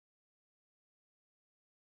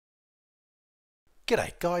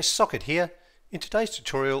G'day guys, Socket here. In today's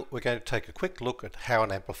tutorial we're going to take a quick look at how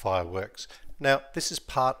an amplifier works. Now this is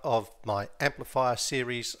part of my amplifier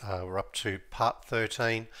series. We're up to part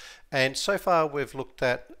 13 and so far we've looked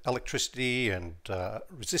at electricity and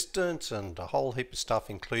resistance and a whole heap of stuff,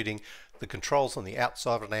 including the controls on the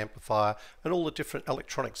outside of an amplifier and all the different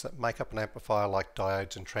electronics that make up an amplifier, like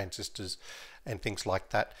diodes and transistors and things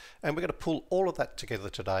like that. And we're going to pull all of that together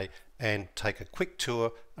today and take a quick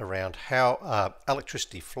tour around how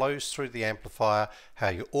electricity flows through the amplifier, how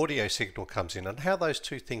your audio signal comes in, and how those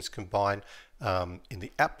two things combine in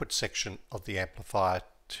the output section of the amplifier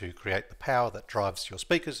to create the power that drives your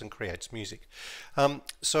speakers and creates music.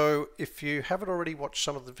 So if you haven't already watched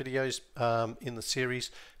some of the videos in the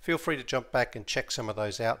series, feel free to jump back and check some of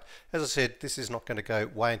those out. As I said, this is not going to go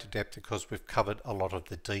way into depth because we've covered a lot of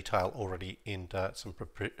the detail already in some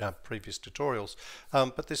previous tutorials,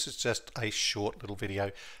 but this is just a short little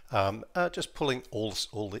video just pulling all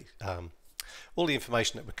the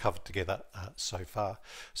information that we've covered together so far.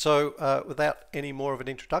 So without any more of an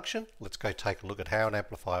introduction, let's go take a look at how an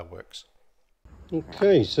amplifier works.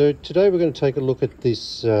 Okay, so today we're going to take a look at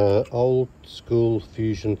this old school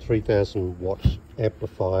Fusion 3000 watt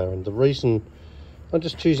amplifier, and the reason I'm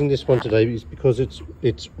just choosing this one today is because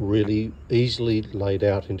it's really easily laid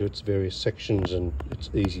out into its various sections and it's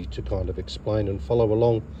easy to kind of explain and follow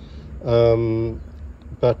along.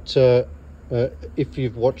 If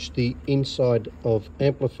you've watched the Inside of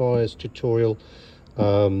Amplifiers tutorial,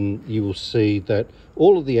 you will see that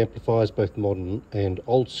all of the amplifiers, both modern and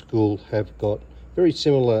old school, have got very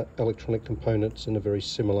similar electronic components and a very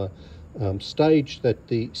similar stage that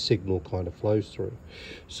the signal kind of flows through.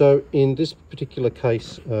 So in this particular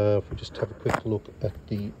case, if we just have a quick look at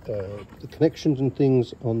the connections and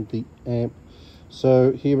things on the amp.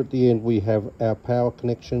 So here at the end we have our power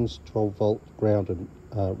connections, 12 volt ground and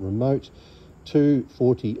remote, two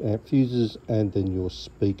 40 amp fuses, and then your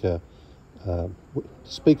speaker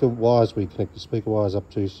wires where you connect the speaker wires up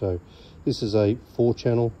to. So this is a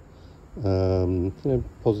 4-channel,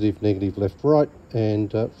 positive, negative, left, right,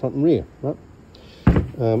 and front and rear, right?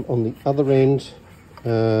 On the other end,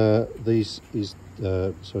 this is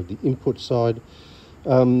the input side.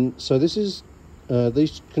 So this is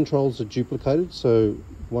these controls are duplicated, so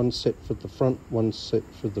one set for the front, one set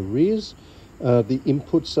for the rears. The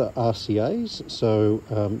inputs are RCAs, so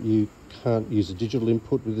you can't use a digital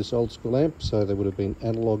input with this old school amp, so there would have been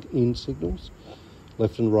analog in signals,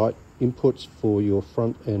 left and right inputs for your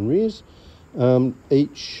front and rears.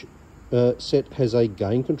 Each set has a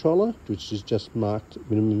gain controller, which is just marked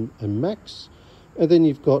minimum and max, and then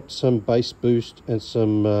you've got some bass boost and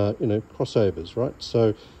some crossovers, right?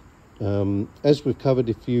 So as we've covered,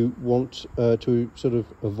 if you want to sort of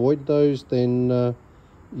avoid those, then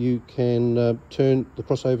you can turn the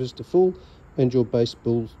crossovers to full and your bass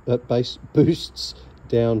boosts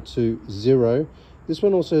down to 0. This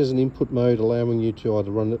one also has an input mode allowing you to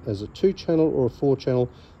either run it as a 2-channel or a 4-channel,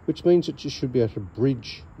 which means that you should be able to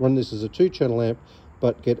run this as a 2-channel amp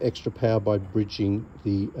but get extra power by bridging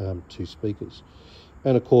the 2 speakers.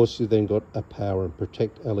 And of course you then got a power and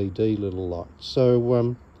protect LED little light.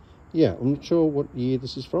 So yeah, I'm not sure what year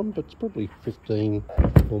this is from, but it's probably 15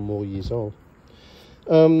 or more years old.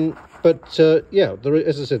 Yeah,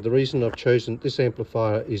 as I said, the reason I've chosen this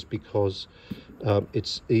amplifier is because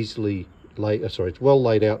it's it's well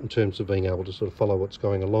laid out in terms of being able to sort of follow what's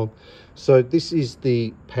going along. So this is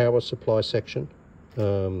the power supply section,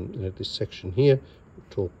 this section here.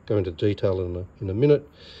 We'll go into detail in a minute.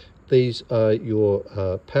 These are your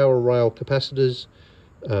power rail capacitors.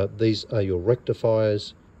 These are your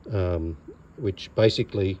rectifiers, which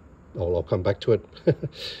basically, I'll come back to it.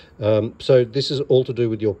 So this is all to do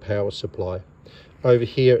with your power supply. Over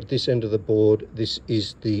here at this end of the board, this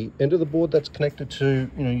is the end of the board that's connected to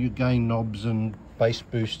your gain knobs and bass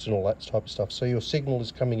boosts and all that type of stuff. So your signal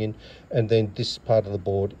is coming in, and then this part of the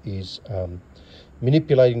board is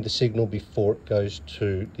manipulating the signal before it goes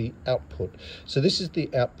to the output. So this is the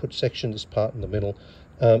output section, this part in the middle.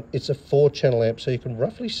 It's a 4-channel amp, so you can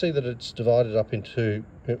roughly see that it's divided up into,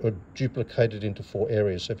 or duplicated into 4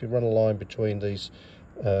 areas. So if you run a line between these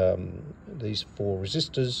 4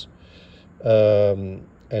 resistors, and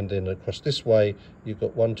then across this way, you've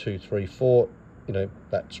got 1, 2, 3, 4.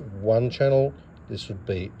 That's 1 channel. This would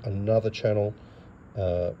be another channel,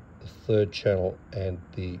 the 3rd channel, and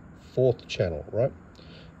the 4th channel, right?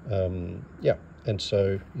 Yeah, and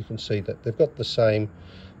so you can see that they've got the same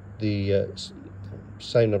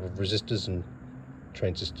number of resistors and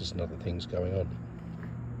transistors and other things going on.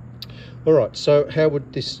 All right, so how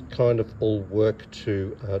would this kind of all work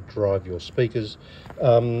to drive your speakers?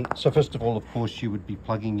 So first of all, of course, you would be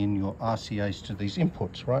plugging in your RCAs to these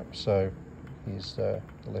inputs, right? So here's the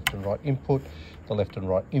left and right input, the left and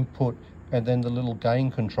right input, and then the little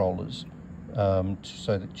gain controllers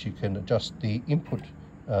so that you can adjust the input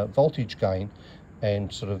voltage gain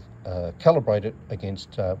and sort of calibrate it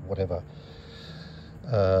against whatever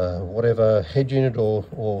head unit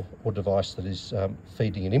or device that is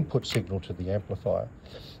feeding an input signal to the amplifier.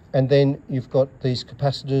 And then you've got these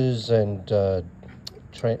capacitors and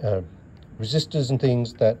resistors and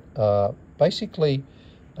things that are basically,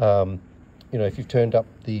 if you've turned up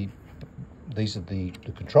these are the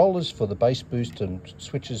controllers for the bass boost and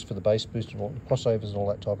switches for the bass boost and all the crossovers and all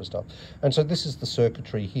that type of stuff. And so this is the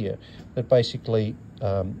circuitry here that basically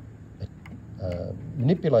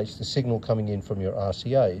manipulates the signal coming in from your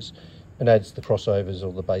RCAs and adds the crossovers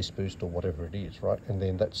or the bass boost or whatever it is, right? And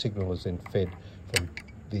then that signal is then fed from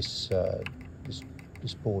this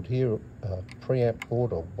this board here, preamp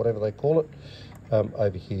board or whatever they call it,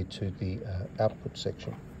 over here to the output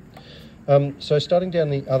section. So starting down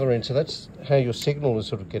the other end, so that's how your signal is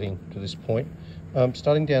sort of getting to this point.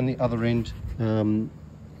 Starting down the other end,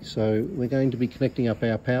 so we're going to be connecting up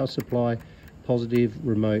our power supply, positive,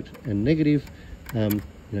 remote and negative,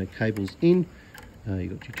 cables in.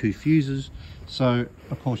 You've got your two fuses. So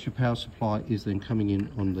of course your power supply is then coming in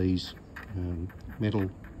on these metal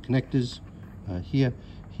connectors here.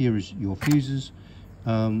 Here is your fuses.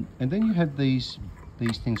 And then you have these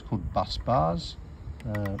things called bus bars.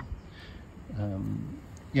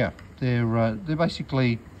 They're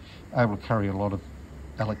basically able to carry a lot of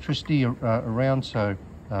electricity around, so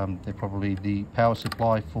they're probably the power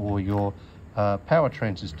supply for your power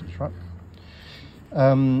transistors, right?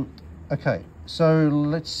 Okay, so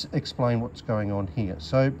let's explain what's going on here.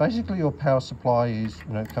 So basically your power supply is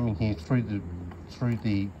coming here through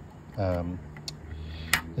the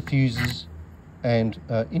fuses and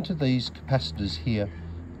into these capacitors here,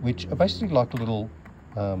 which are basically like little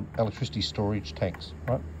electricity storage tanks,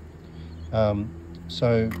 right?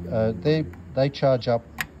 They charge up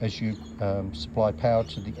as you supply power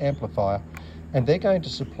to the amplifier, and they're going to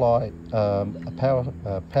supply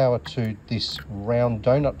power to this round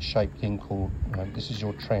donut shaped thing called, this is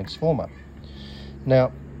your transformer.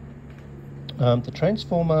 Now, the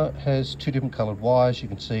transformer has two different coloured wires. You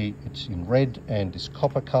can see it's in red and this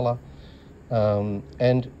copper colour,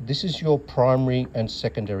 and this is your primary and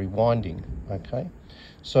secondary winding, okay?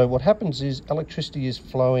 So what happens is electricity is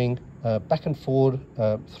flowing back and forward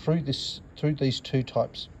through these two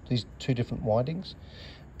different windings,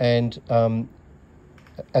 and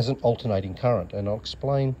as an alternating current. And I'll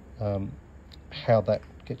explain how that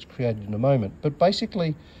gets created in a moment. But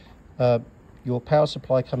basically, your power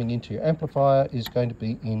supply coming into your amplifier is going to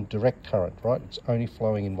be in direct current, right? It's only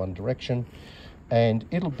flowing in one direction, and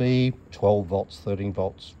it'll be 12 volts, 13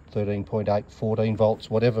 volts, 13.8, 14 volts,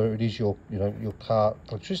 whatever it is your car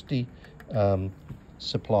electricity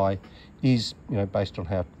supply is, based on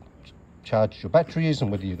how charged your battery is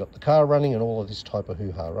and whether you've got the car running and all of this type of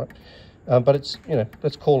hoo-ha, right? But it's,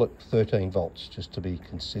 let's call it 13 volts just to be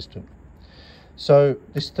consistent. So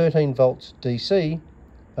this 13 volts DC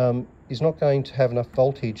is not going to have enough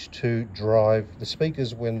voltage to drive the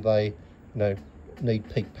speakers when they, need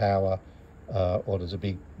peak power, or there's a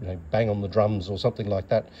big bang on the drums or something like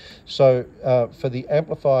that. So for the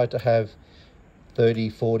amplifier to have 30,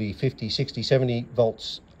 40, 50, 60, 70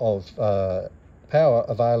 volts of power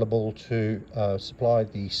available to supply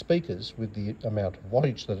the speakers with the amount of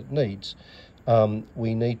wattage that it needs,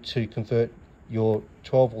 we need to convert your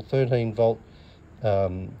 12 or 13 volt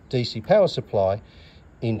DC power supply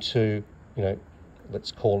into,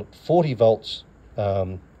 let's call it 40 volts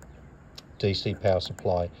DC power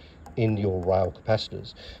supply in your rail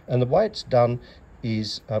capacitors. And the way it's done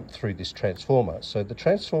is through this transformer. So the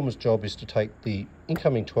transformer's job is to take the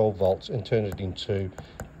incoming 12 volts and turn it into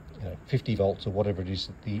 50 volts or whatever it is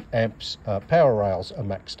that the amp's power rails are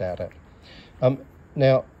maxed out at.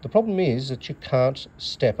 Now, the problem is that you can't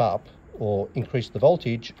step up or increase the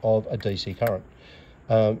voltage of a DC current.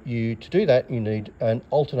 To do that, you need an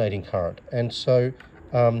alternating current. And so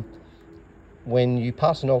when you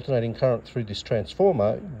pass an alternating current through this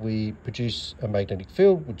transformer, we produce a magnetic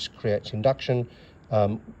field which creates induction,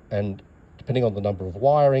 and depending on the number of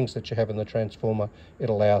wirings that you have in the transformer, it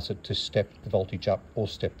allows it to step the voltage up or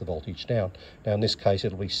step the voltage down. Now in this case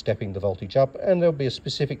it'll be stepping the voltage up, and there'll be a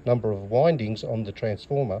specific number of windings on the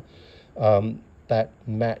transformer that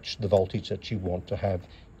match the voltage that you want to have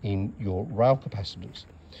in your rail capacitors.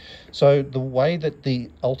 So the way that the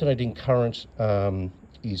alternating current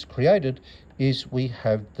is created is we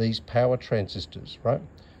have these power transistors, right?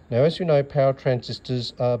 Now, as you know, power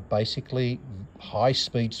transistors are basically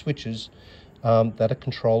high-speed switches that are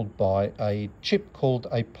controlled by a chip called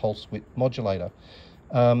a pulse width modulator.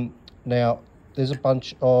 Now, there's a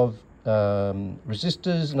bunch of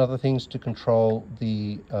resistors and other things to control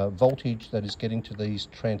the voltage that is getting to these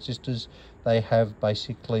transistors. They have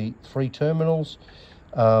basically 3 terminals,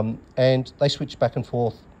 and they switch back and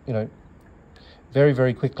forth, very,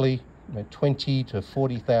 very quickly, 20 to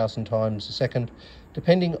 40,000 times a second,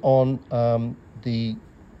 depending on the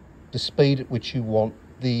speed at which you want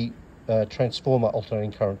the transformer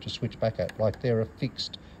alternating current to switch back at. Like they're a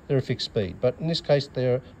fixed speed, but in this case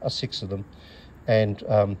there are 6 of them, and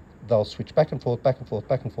they'll switch back and forth, back and forth,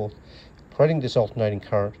 back and forth, creating this alternating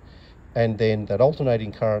current, and then that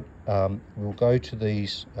alternating current will go to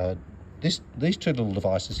these 2 little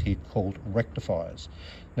devices here called rectifiers.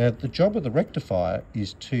 Now, the job of the rectifier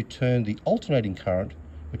is to turn the alternating current,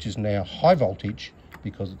 which is now high voltage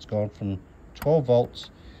because it's gone from 12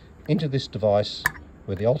 volts into this device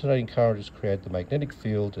where the alternating current has created the magnetic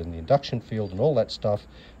field and the induction field and all that stuff.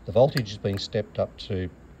 The voltage is being stepped up to,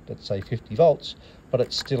 let's say, 50 volts, but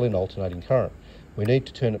it's still in alternating current. We need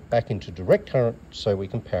to turn it back into direct current so we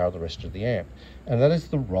can power the rest of the amp. And that is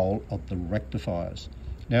the role of the rectifiers.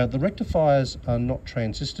 Now, the rectifiers are not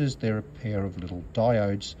transistors, they're a pair of little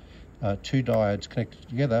diodes, 2 diodes connected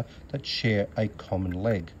together that share a common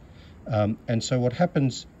leg. And so what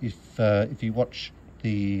happens if you watch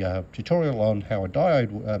the tutorial on how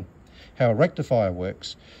a rectifier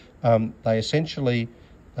works, they essentially,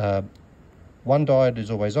 one diode is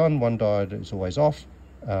always on, one diode is always off.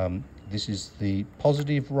 This is the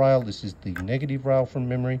positive rail, this is the negative rail from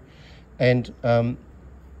memory, and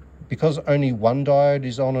because only one diode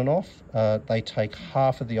is on and off, they take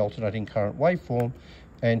half of the alternating current waveform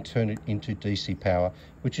and turn it into DC power,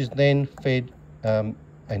 which is then fed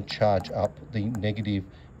and charge up the negative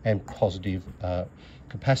and positive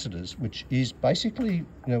capacitors, which is basically,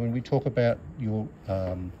 when we talk about your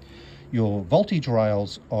voltage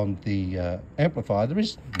rails on the amplifier, there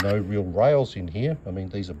is no real rails in here. I mean,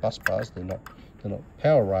 these are bus bars, they're not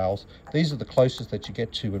power rails. These are the closest that you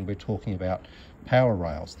get to when we're talking about power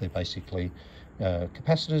rails. They're basically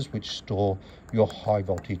capacitors which store your high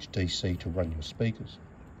voltage DC to run your speakers.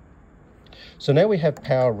 So now we have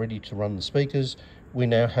power ready to run the speakers. We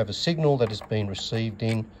now have a signal that has been received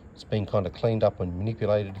in. It's been kind of cleaned up and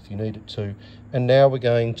manipulated if you need it to. And now we're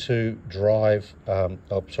going to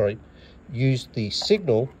use the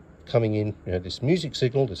signal coming in, this music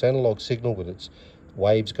signal, this analog signal with its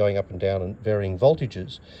waves going up and down and varying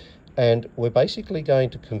voltages. And we're basically going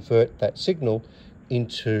to convert that signal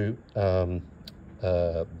into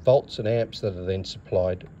volts and amps that are then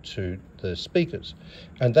supplied to the speakers.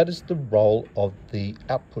 And that is the role of the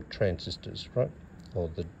output transistors, right? Or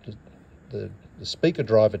the speaker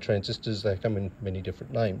driver transistors. They come in many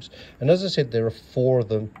different names. And as I said, there are 4 of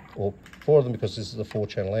them, because this is a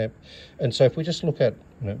 4-channel amp. And so if we just look at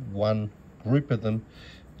one group of them,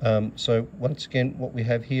 so once again, what we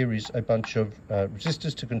have here is a bunch of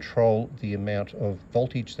resistors to control the amount of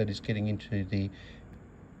voltage that is getting into the,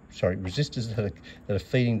 resistors that are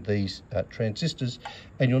feeding these transistors.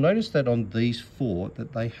 And you'll notice that on these 4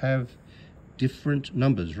 that they have different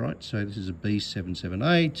numbers, right? So this is a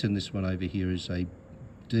B778, and this one over here is a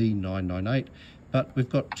D998. But we've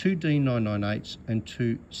got 2 D998s and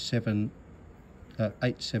 2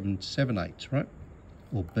 8778s, right?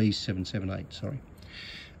 Or B778, sorry.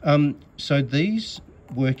 So these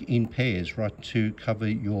work in pairs, right, to cover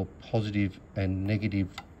your positive and negative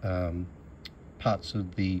parts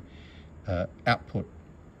of the output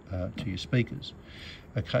to your speakers.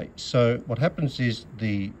 Okay, so what happens is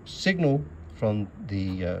the signal from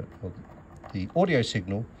the audio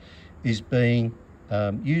signal is being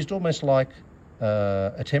used almost like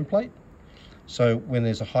a template. So when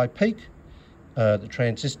there's a high peak, the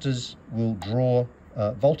transistors will draw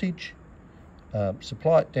voltage,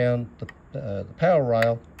 supply it down the power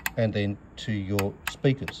rail, and then to your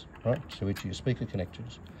speakers, right? So each of your speaker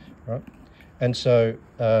connectors, right? And so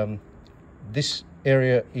this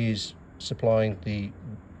area is supplying the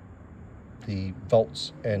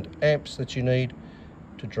volts and amps that you need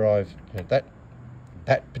to drive that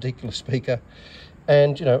particular speaker,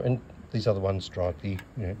 and and these other ones drive the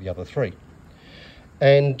other 3.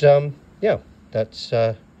 And yeah, that's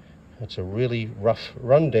a really rough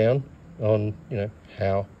rundown on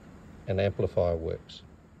how an amplifier works.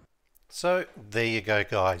 So there you go,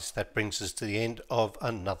 guys. That brings us to the end of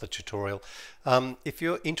another tutorial. If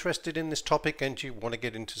you're interested in this topic and you want to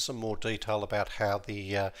get into some more detail about how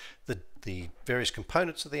the the various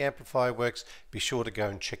components of the Amplifier Works, be sure to go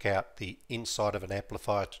and check out the Inside of an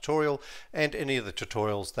Amplifier tutorial and any of the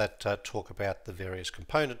tutorials that talk about the various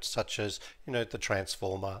components, such as the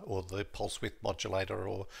transformer or the pulse width modulator,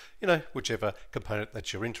 or whichever component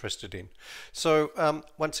that you're interested in. So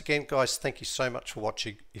once again, guys, thank you so much for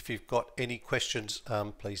watching. If you've got any questions,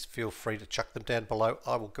 please feel free to chuck them down below.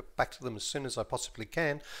 I will get back to them as soon as I possibly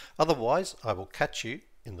can. Otherwise, I will catch you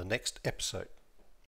in the next episode.